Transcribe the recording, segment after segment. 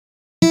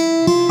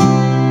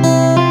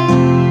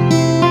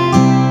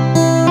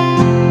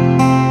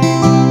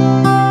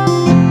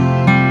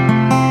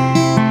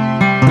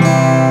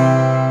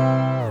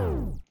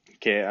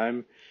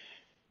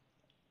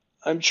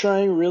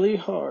trying really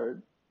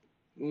hard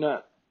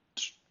not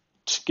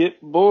to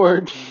get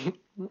bored.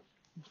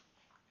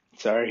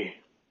 Sorry,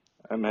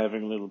 I'm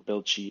having little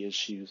belchy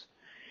issues.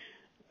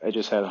 I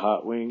just had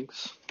hot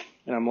wings,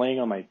 and I'm laying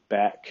on my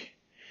back,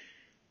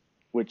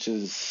 which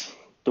is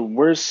the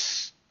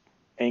worst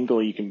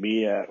angle you can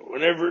be at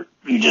whenever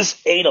you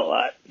just ate a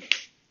lot.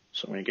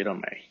 So I'm gonna get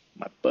on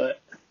my butt.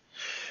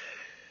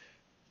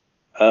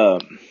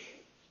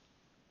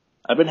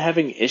 I've been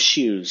having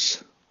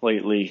issues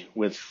lately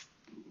with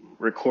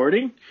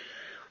recording.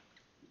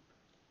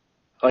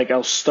 Like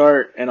I'll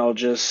start and I'll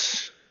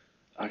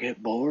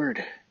get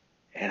bored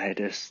and I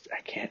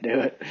can't do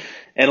it.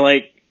 And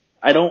like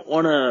I don't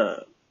want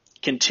to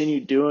continue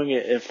doing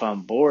it if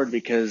I'm bored,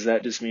 because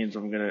that just means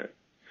I'm going to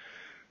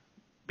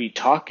be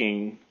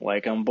talking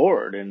like I'm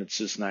bored, and it's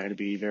just not going to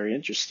be very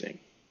interesting.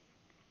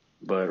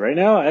 But right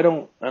now I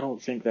don't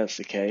think that's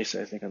the case.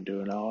 I think I'm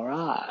doing all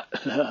right.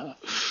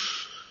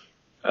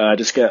 I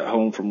just got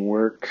home from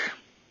work.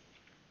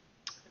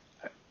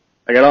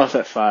 I got off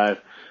at 5.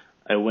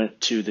 I went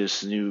to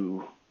this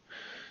new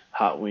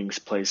hot wings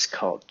place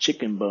called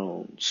Chicken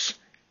Bones.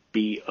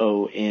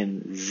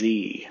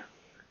 Bonz.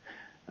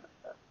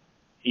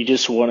 You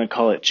just want to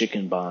call it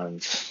Chicken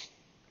Bonds.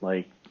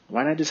 Like,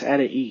 why not just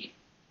add an E?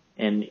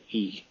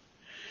 N-E.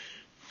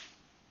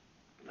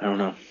 I don't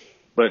know.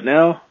 But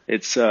now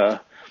it's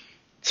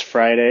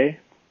Friday,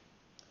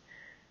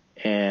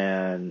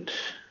 and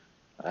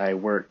I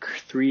work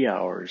 3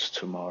 hours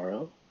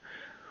tomorrow.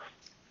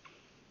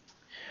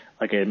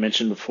 Like I had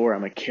mentioned before,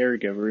 I'm a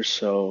caregiver,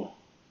 so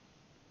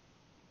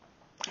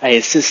I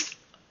assist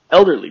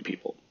elderly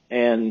people.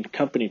 And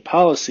company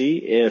policy,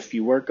 if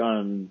you work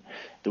on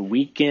the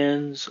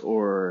weekends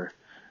or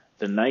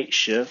the night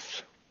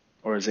shift,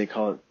 or as they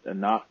call it, a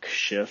knock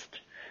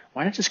shift,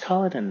 why not just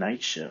call it a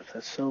night shift?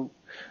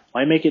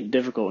 Why make it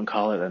difficult and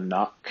call it a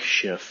knock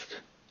shift?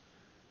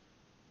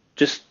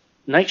 Just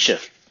night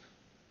shift.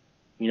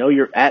 You know,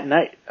 you're at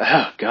night.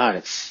 Oh, God,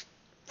 it's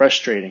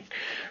frustrating.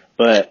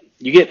 But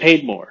you get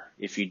paid more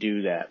if you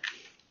do that.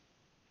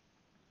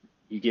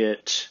 You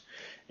get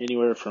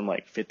anywhere from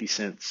like 50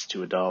 cents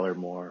to $1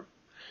 more,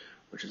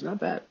 which is not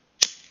bad.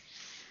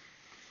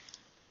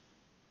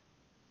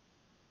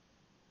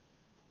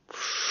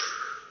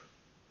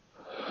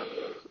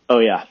 Oh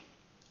yeah,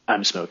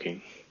 I'm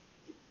smoking.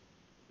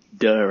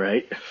 Duh,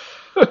 right?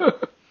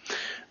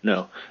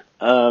 No.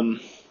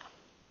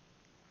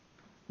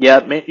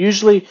 Yeah,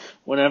 usually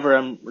whenever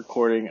I'm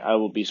recording, I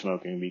will be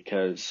smoking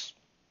because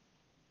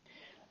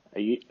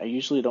I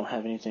usually don't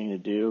have anything to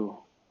do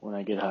when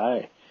I get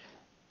high.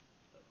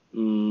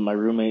 My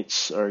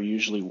roommates are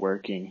usually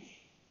working,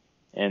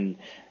 and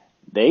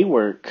they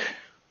work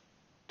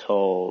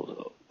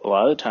till a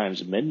lot of the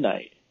times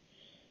midnight,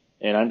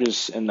 and I'm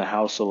just in the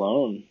house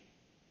alone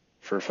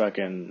for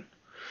fucking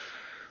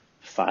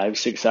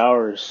 5-6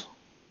 hours.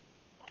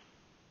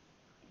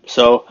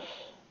 So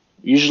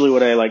usually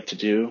what I like to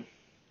do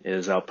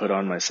is I'll put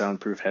on my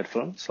soundproof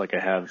headphones like I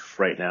have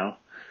right now,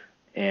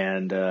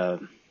 and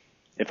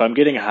if I'm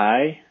getting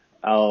high,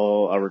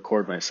 I'll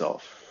record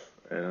myself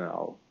and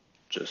I'll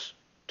just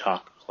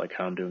talk like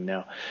how I'm doing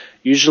now.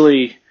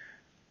 Usually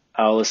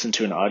I'll listen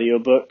to an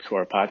audiobook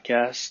or a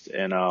podcast,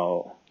 and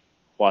I'll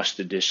wash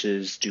the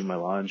dishes, do my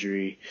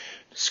laundry,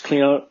 just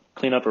clean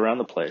up around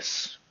the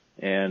place.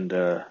 And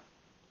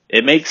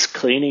it makes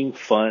cleaning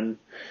fun,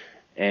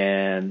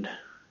 and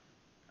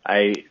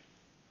I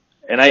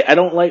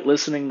don't like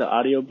listening to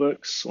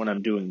audiobooks when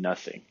I'm doing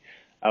nothing.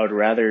 I would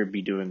rather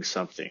be doing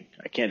something.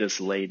 I can't just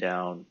lay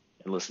down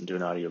and listen to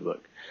an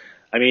audiobook.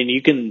 I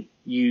mean,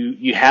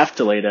 you have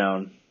to lay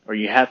down, or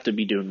you have to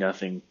be doing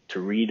nothing to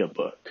read a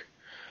book.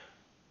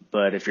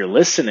 But if you're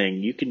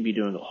listening, you can be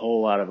doing a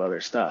whole lot of other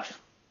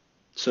stuff.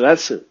 So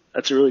that's a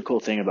really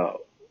cool thing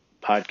about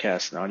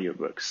podcasts and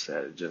audiobooks,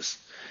 that it just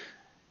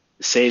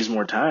saves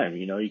more time.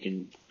 You know, you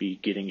can be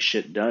getting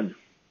shit done.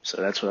 So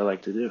that's what I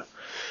like to do.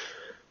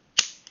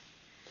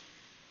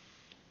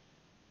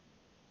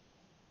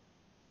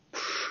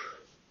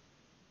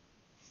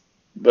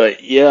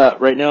 But yeah,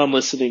 right now I'm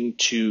listening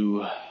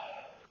to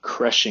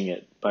Crushing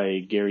It by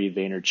Gary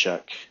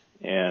Vaynerchuk,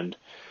 and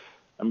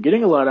I'm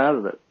getting a lot out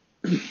of it.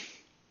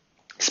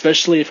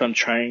 Especially if I'm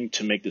trying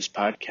to make this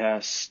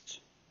podcast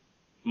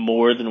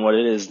more than what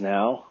it is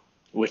now,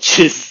 which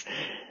is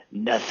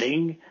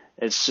nothing.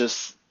 It's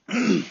just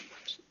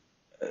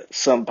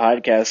some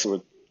podcasts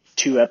with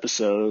 2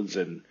 episodes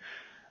and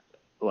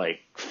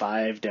like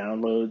 5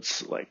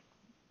 downloads. Like,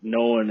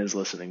 no one is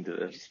listening to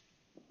this.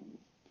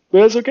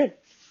 But it's okay.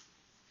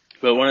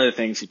 But one of the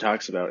things he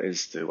talks about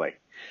is to like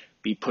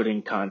be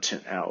putting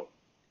content out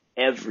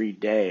every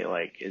day,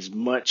 like as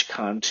much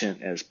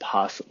content as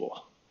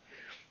possible,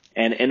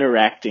 and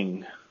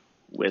interacting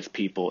with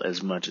people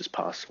as much as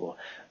possible.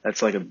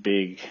 That's like a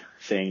big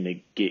thing to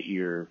get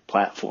your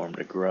platform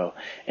to grow.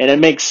 And it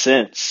makes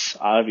sense,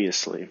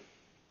 obviously,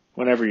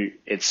 whenever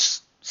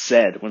it's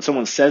said. When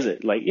someone says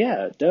it, like,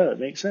 yeah, duh, it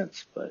makes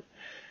sense. But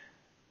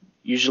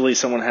usually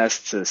someone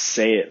has to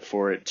say it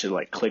for it to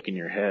like click in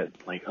your head.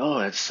 Like, oh,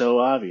 it's so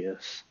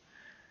obvious.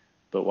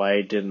 But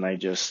why didn't I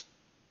just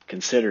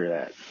consider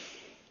that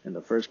in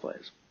the first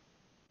place?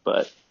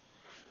 But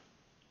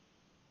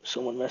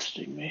someone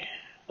messaging me.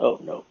 Oh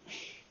no,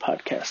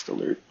 podcast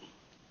alert.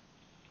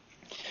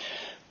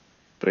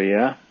 But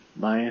yeah,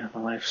 my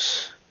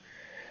life's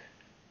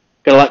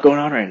got a lot going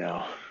on right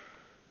now.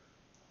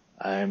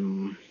 I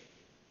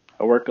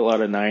work a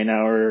lot of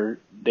 9-hour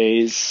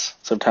days,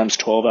 sometimes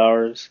 12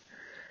 hours.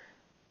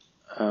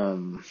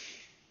 I'm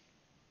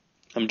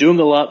doing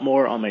a lot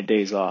more on my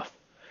days off,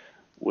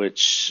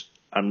 which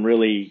I'm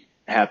really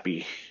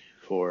happy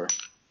for.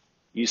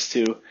 Used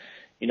to,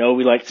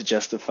 we like to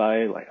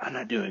justify, like, I'm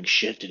not doing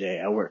shit today.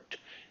 I worked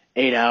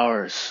 8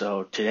 hours,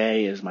 so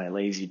today is my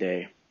lazy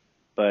day.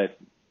 But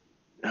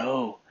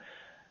no,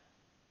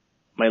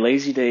 my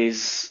lazy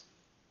days,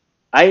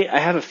 I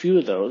have a few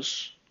of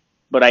those,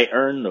 but I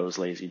earn those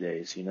lazy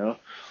days,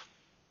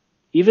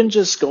 Even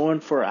just going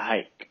for a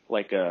hike,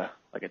 like a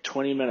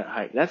 20-minute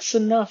hike, that's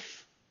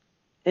enough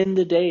in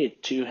the day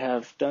to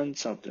have done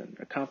something,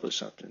 accomplished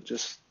something,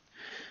 just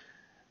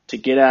to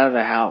get out of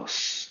the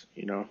house.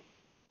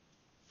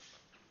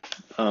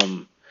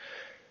 Um,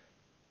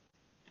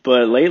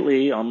 but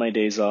lately on my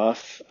days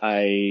off,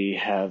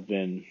 I've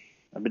been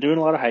doing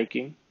a lot of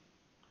hiking,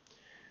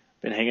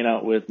 been hanging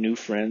out with new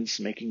friends,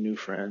 making new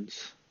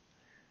friends.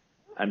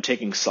 I'm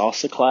taking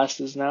salsa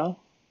classes now.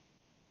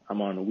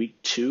 I'm on week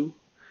 2,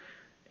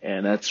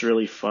 and that's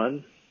really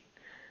fun.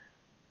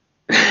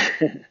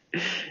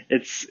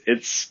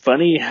 It's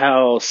funny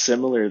how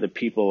similar the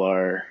people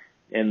are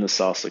in the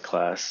salsa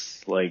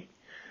class. Like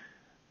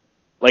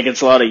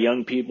it's a lot of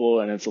young people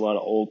and it's a lot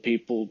of old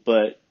people,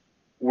 but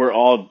we're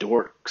all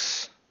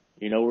dorks.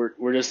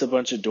 We're just a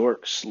bunch of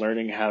dorks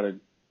learning how to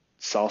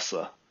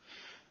salsa.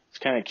 It's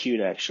kind of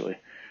cute actually.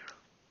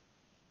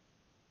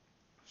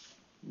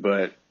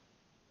 But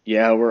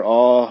yeah,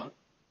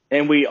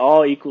 we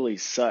all equally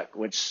suck,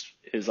 which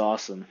is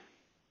awesome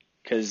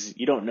because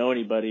you don't know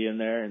anybody in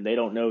there and they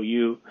don't know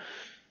you,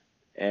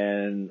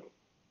 and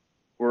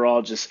we're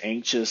all just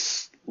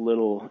anxious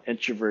little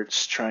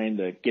introverts trying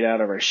to get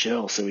out of our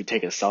shell, so we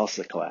take a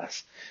salsa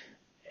class.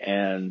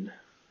 And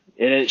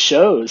it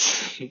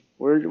shows.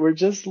 we're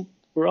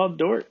all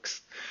dorks.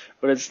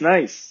 But it's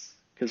nice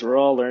because we're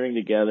all learning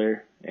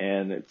together,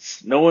 and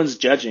no one's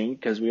judging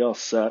because we all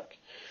suck.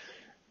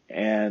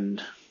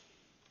 And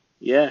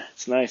yeah,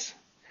 it's nice.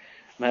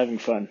 I'm having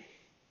fun.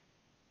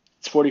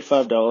 It's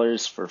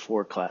 $45 for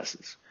 4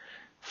 classes.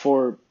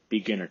 4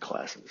 beginner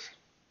classes.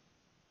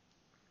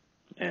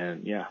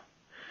 And yeah,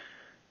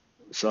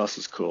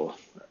 salsa's cool.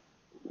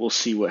 We'll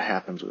see what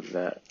happens with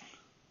that.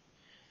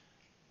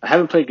 I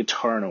haven't played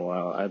guitar in a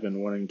while. I've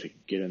been wanting to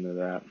get into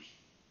that.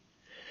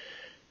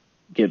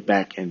 Get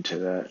back into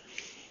that.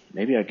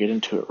 Maybe I'll get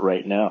into it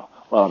right now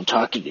while I'm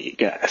talking to you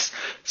guys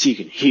so you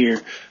can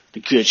hear the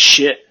good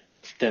shit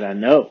that I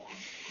know.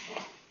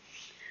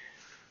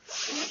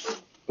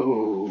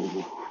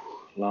 Ooh,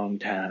 long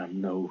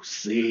time no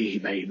see,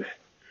 baby.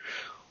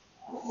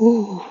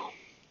 Ooh.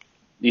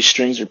 These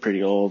strings are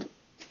pretty old.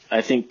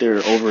 I think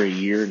they're over a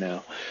year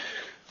now.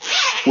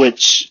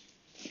 Which,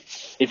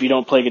 if you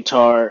don't play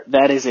guitar,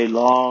 that is a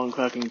long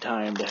fucking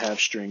time to have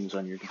strings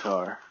on your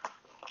guitar.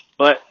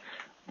 But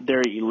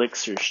they're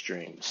Elixir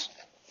strings.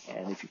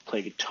 And if you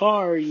play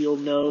guitar, you'll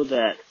know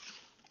that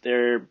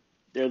they're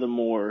the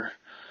more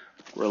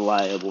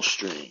reliable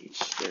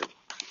strings.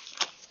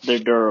 They're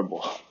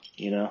durable,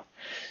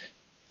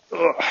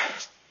 Ugh.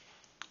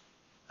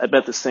 I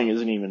bet this thing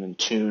isn't even in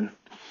tune.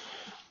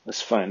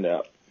 Let's find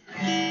out.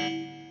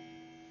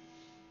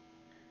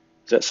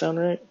 Does that sound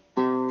right?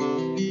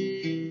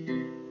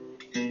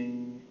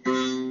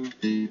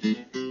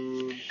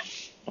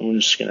 I'm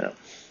just gonna...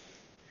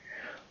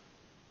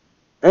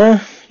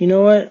 you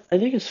know what? I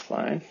think it's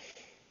fine.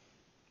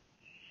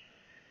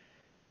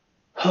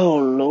 Oh,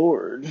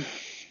 Lord.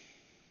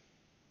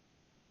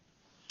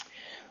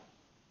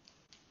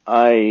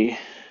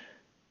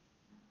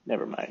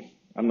 Never mind.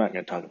 I'm not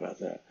gonna talk about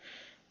that.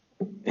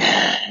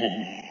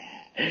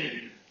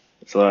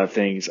 There's a lot of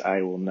things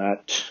I will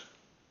not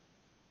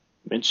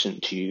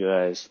mention to you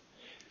guys.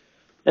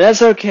 And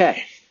that's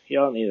okay. You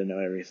don't need to know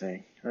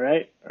everything.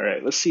 Alright?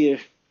 Alright, let's see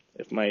if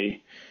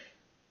my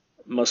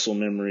muscle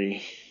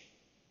memory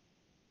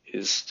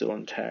is still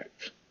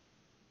intact.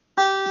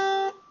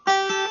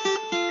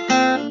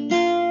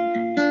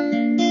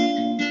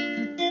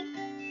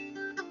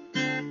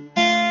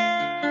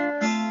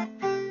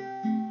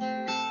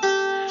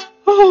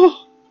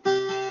 Oh!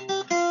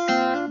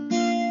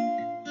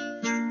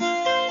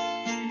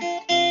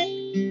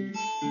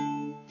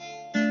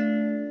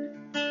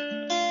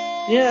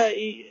 Yeah,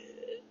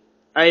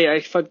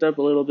 I fucked up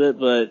a little bit,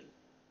 but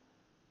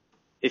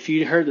if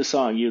you heard the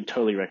song, you'd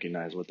totally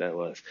recognize what that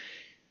was.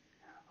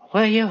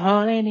 Well, you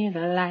only need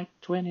the light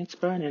when it's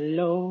burning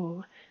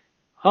low.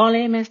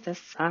 Only miss the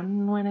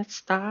sun when it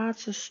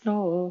starts to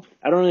snow.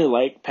 I don't really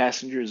like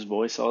Passenger's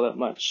voice all that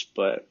much,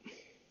 but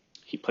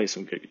he plays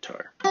some good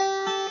guitar.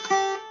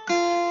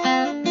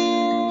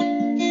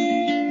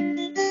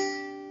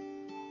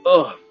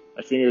 Oh,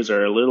 my fingers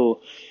are a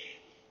little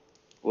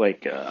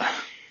like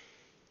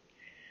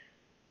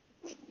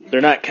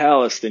they're not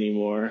calloused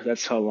anymore.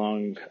 That's how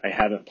long I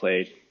haven't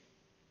played.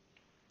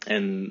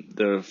 And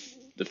the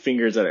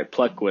fingers that I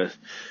pluck with,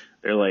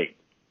 they're like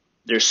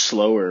they're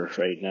slower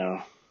right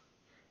now.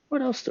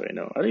 What else do I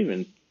know? I don't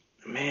even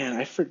man,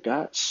 I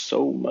forgot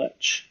so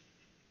much.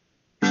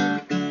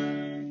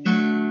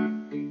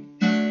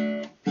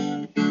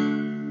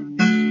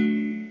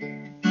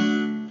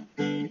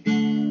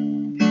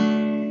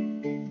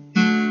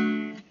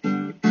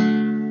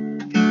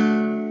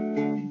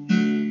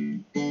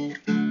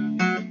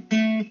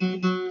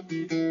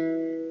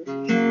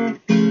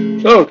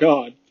 Oh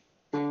God.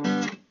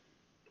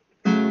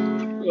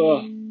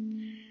 Ugh.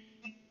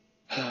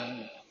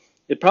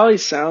 It probably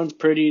sounds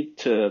pretty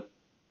to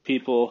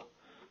people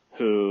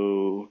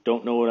who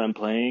don't know what I'm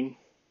playing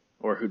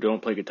or who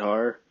don't play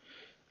guitar.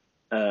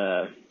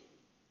 Uh,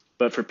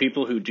 but for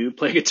people who do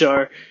play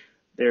guitar,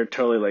 they're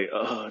totally like,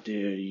 oh,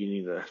 dude, you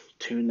need to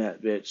tune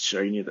that bitch,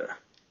 or you need to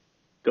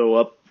go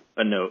up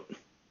a note.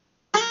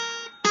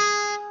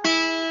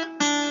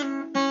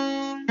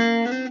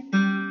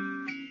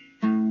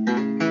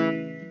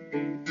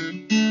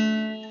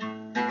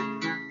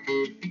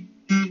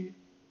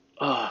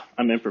 Oh,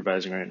 I'm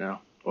improvising right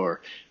now,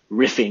 or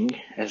riffing,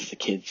 as the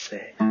kids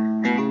say.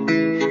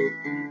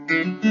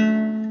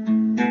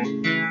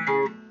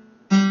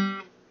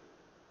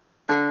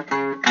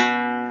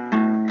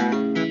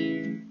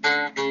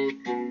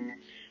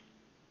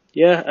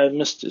 Yeah, I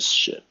missed this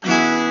shit.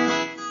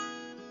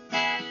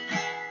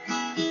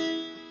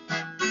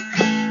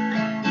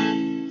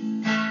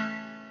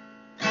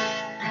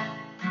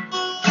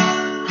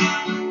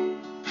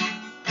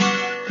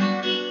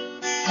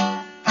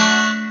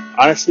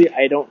 Honestly,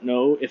 I don't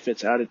know if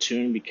it's out of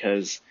tune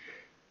because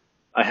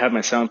I have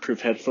my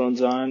soundproof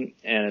headphones on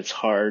and it's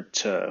hard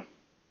to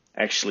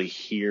actually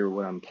hear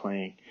what I'm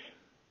playing.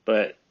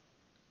 But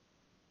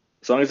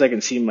as long as I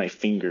can see my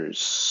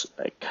fingers,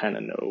 I kind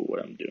of know what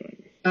I'm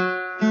doing.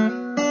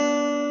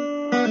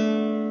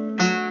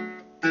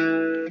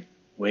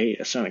 Wait,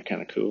 that sounded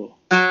kind of cool.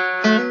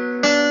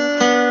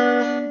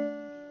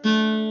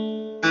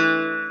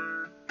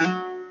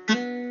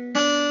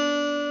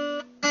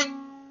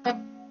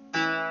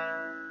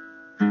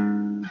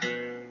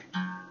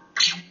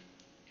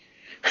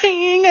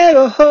 Ain't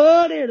never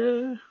heard it.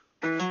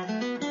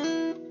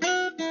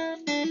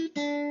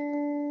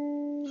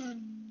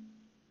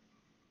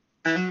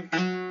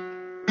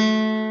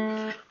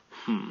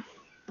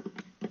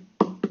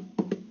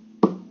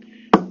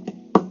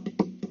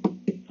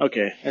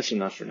 Okay, that's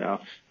enough for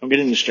now. I'm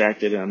getting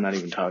distracted and I'm not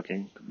even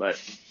talking.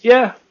 But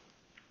yeah,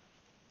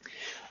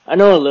 I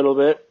know a little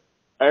bit.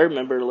 I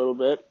remember a little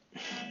bit.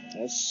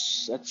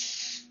 That's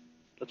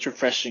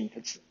refreshing.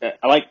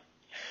 I like.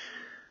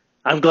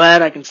 I'm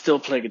glad I can still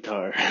play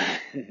guitar.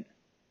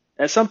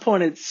 At some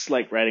point, it's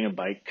like riding a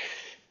bike.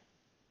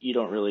 You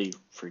don't really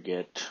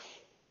forget.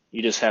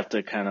 You just have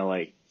to kind of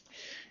like,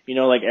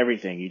 like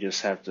everything. You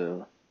just have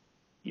to.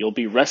 You'll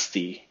be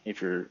rusty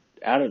if you're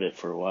out of it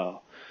for a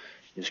while.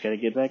 You just got to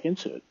get back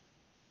into it.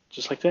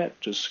 Just like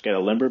that. Just got to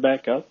limber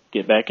back up,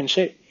 get back in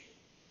shape.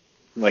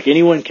 Like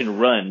anyone can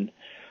run,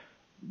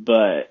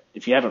 but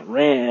if you haven't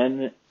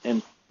ran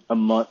in a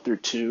month or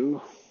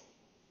two,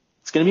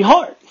 it's going to be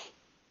hard.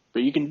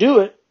 But you can do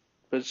it,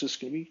 but it's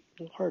just going to be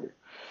a little harder.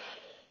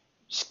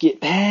 Just get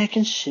back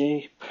in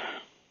shape.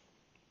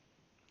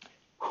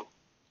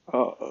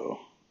 Uh-oh.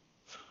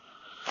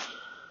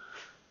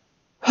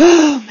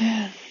 Oh,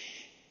 man.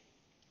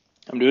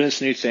 I'm doing this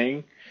new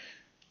thing.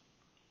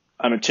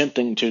 I'm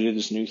attempting to do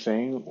this new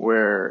thing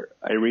where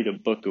I read a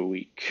book a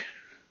week.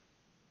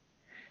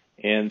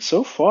 And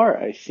so far,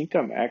 I think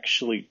I'm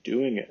actually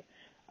doing it.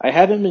 I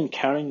haven't been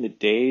counting the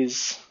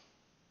days,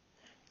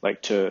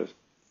 like to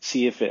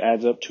see if it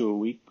adds up to a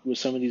week with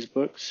some of these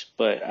books,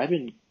 but I've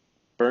been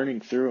burning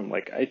through them.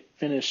 Like I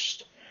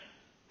finished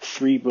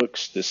 3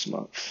 books this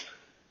month,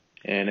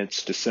 and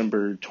it's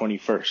December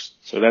 21st.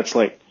 So that's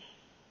like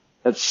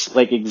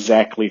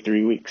exactly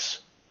 3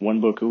 weeks.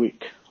 1 book a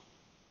week.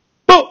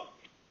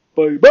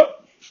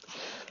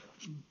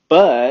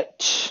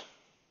 But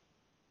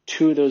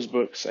 2 of those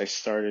books I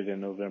started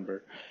in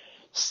November.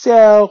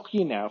 So,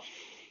 I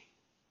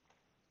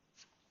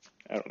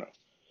don't know.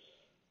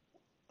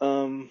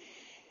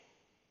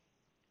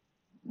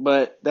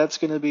 But that's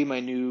going to be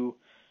my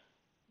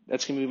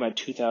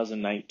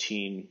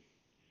 2019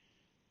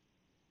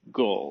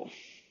 goal.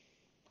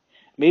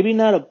 Maybe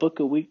not a book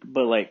a week,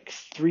 but like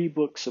 3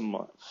 books a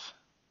month.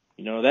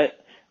 That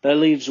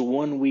leaves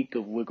 1 week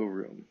of wiggle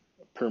room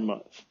per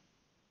month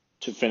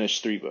to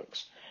finish 3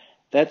 books.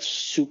 That's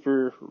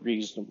super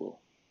reasonable.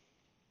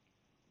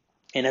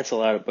 And that's a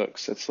lot of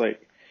books. That's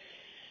like,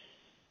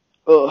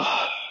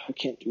 I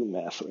can't do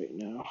math right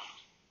now.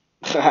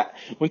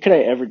 When could I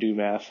ever do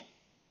math?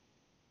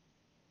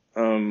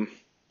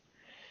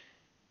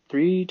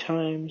 3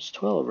 times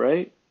 12,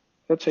 right?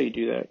 That's how you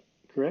do that,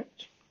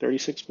 correct?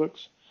 36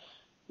 books?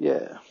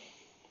 Yeah.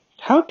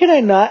 How can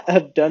I not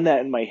have done that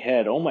in my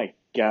head? Oh my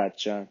God,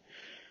 John.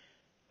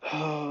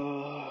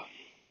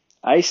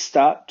 I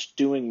stopped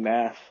doing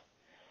math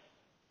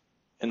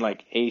in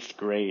like 8th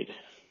grade.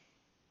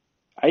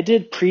 I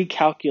did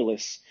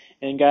pre-calculus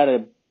and got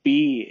a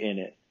B in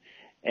it,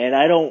 and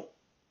I don't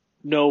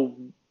know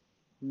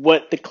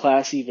what the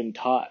class even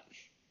taught.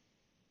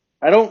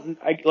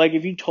 Like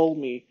if you told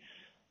me,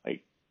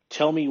 like,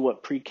 tell me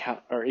what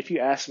or if you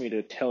asked me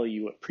to tell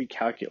you what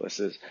pre-calculus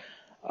is,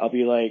 I'll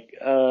be like,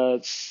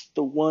 it's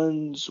the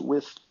ones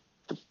with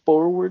the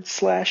forward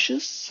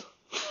slashes.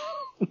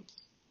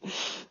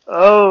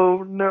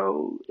 Oh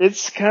no,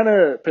 it's kind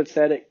of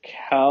pathetic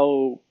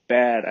how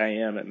bad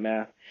I am at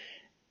math.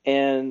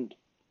 And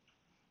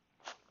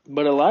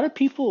but a lot of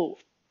people,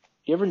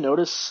 you ever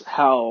notice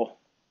how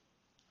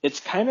it's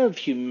kind of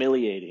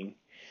humiliating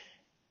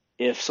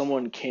if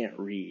someone can't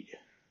read,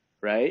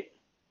 right?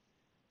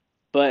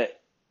 But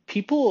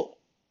people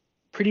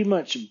pretty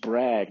much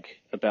brag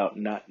about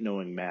not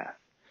knowing math.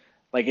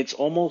 Like it's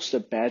almost a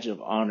badge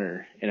of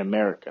honor in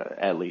America,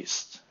 at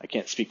least. I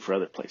can't speak for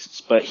other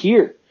places. But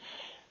here,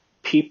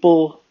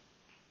 people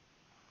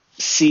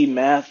see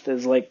math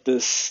as like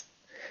this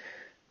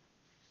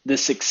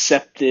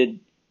accepted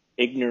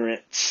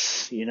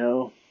ignorance, you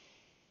know?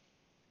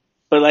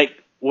 But like,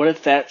 what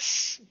if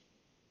that's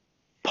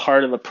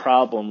part of the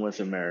problem with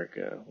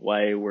America?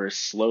 Why we're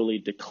slowly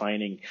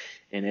declining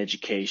in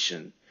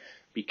education?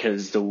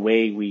 Because the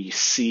way we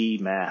see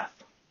math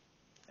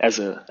as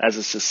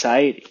a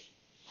society,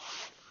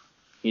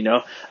 you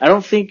know? I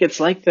don't think it's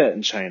like that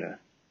in China.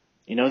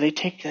 You know, they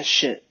take that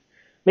shit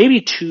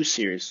maybe too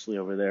seriously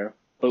over there,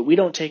 but we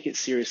don't take it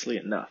seriously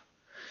enough.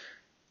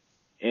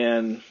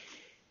 And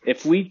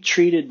if we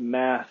treated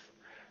math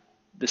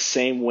the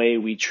same way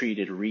we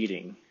treated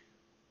reading,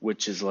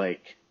 which is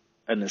like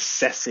a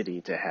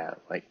necessity to have,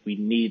 like we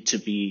need to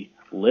be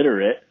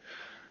literate,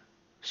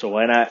 so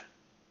why not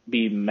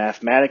be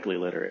mathematically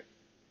literate?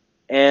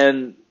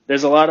 And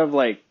there's a lot of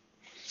like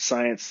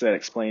science that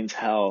explains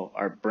how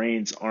our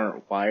brains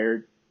aren't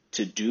wired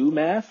to do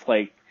math.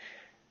 Like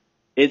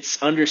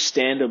it's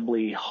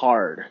understandably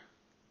hard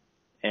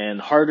and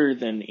harder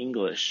than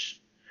English.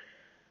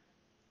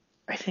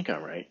 I think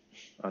I'm right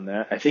on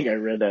that. I think I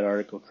read that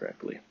article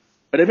correctly.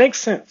 But it makes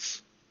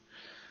sense.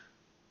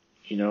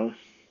 You know,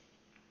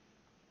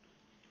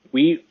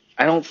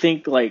 I don't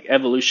think like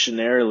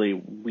evolutionarily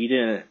we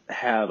didn't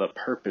have a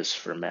purpose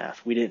for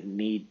math. We didn't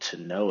need to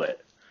know it.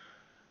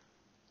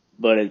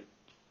 But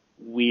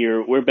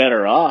we're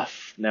better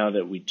off now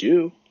that we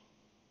do.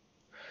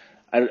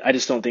 I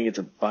just don't think it's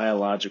a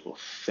biological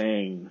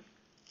thing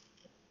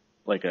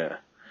like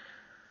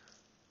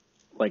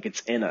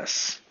it's in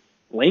us.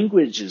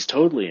 Language is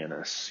totally in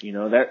us. You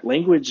know, that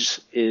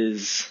language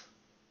is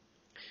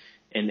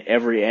in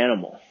every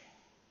animal.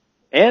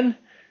 And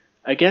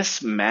I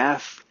guess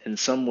math in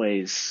some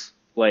ways,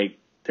 like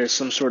there's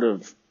some sort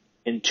of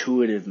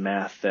intuitive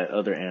math that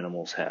other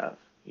animals have,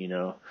 you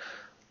know,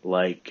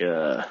 like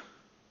the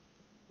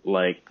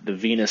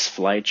Venus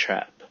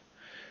flytrap.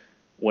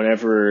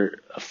 Whenever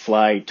a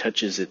fly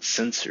touches its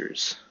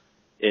sensors,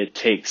 it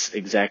takes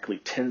exactly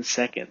 10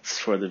 seconds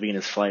for the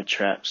Venus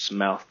flytrap's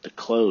mouth to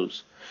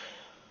close.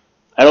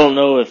 I don't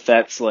know if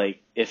that's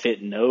like, if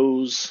it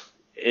knows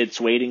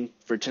it's waiting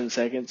for 10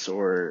 seconds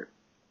or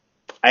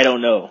I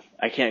don't know.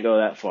 I can't go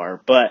that far,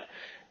 but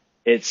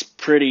it's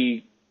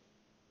pretty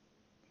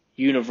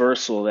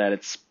universal that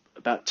it's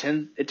about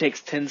 10, it takes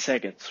 10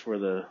 seconds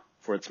for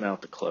its mouth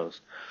to close.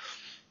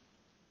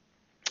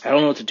 I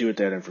don't know what to do with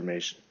that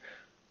information,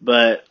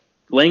 but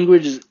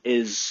language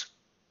is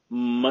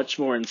much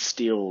more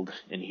instilled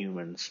in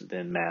humans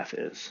than math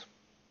is.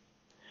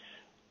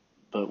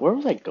 But where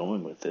was I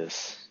going with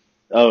this?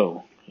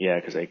 Oh, yeah,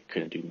 because I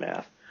couldn't do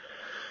math.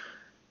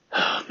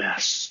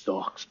 Math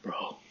sucks,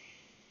 bro.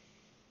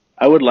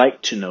 I would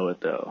like to know it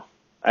though.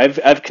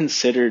 I've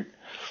considered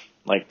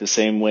like the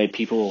same way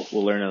people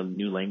will learn a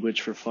new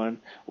language for fun.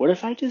 What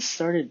if I just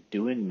started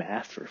doing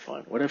math for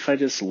fun? What if I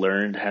just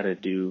learned how to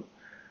do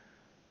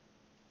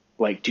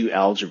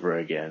algebra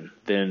again,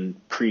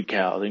 then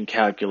pre-cal, then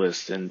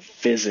calculus, then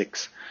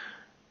physics?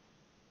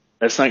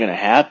 That's not going to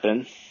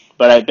happen.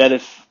 But I bet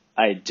if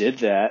I did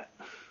that,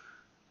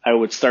 I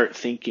would start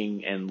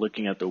thinking and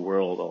looking at the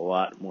world a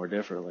lot more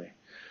differently.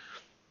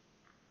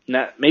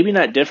 Maybe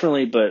not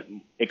differently, but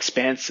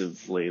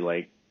expansively.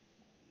 Like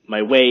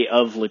my way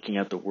of looking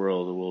at the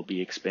world will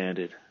be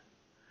expanded.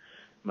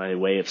 My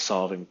way of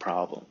solving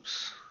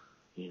problems,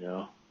 you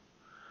know,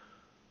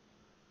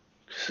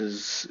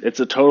 because it's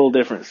a total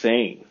different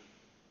thing.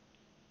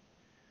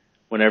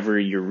 Whenever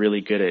you're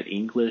really good at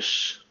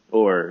English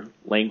or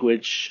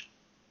language,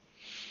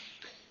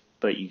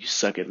 but you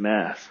suck at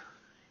math,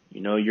 you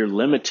know, you're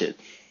limited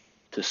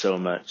to so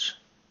much.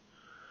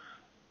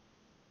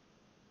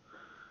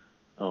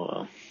 Oh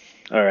well.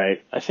 All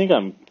right. I think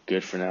I'm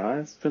good for now.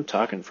 I've been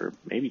talking for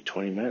maybe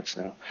 20 minutes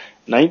now.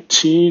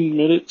 19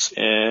 minutes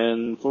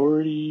and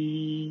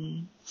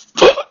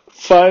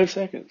 45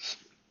 seconds.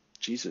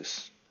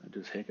 Jesus. I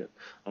just hiccuped.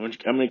 I'm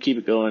gonna keep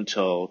it going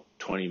until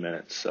 20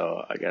 minutes.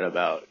 So I got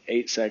about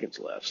 8 seconds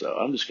left. So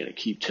I'm just gonna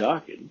keep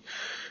talking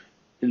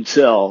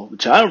until the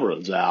time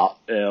runs out.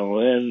 And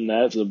then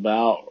that's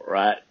about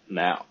right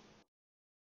now.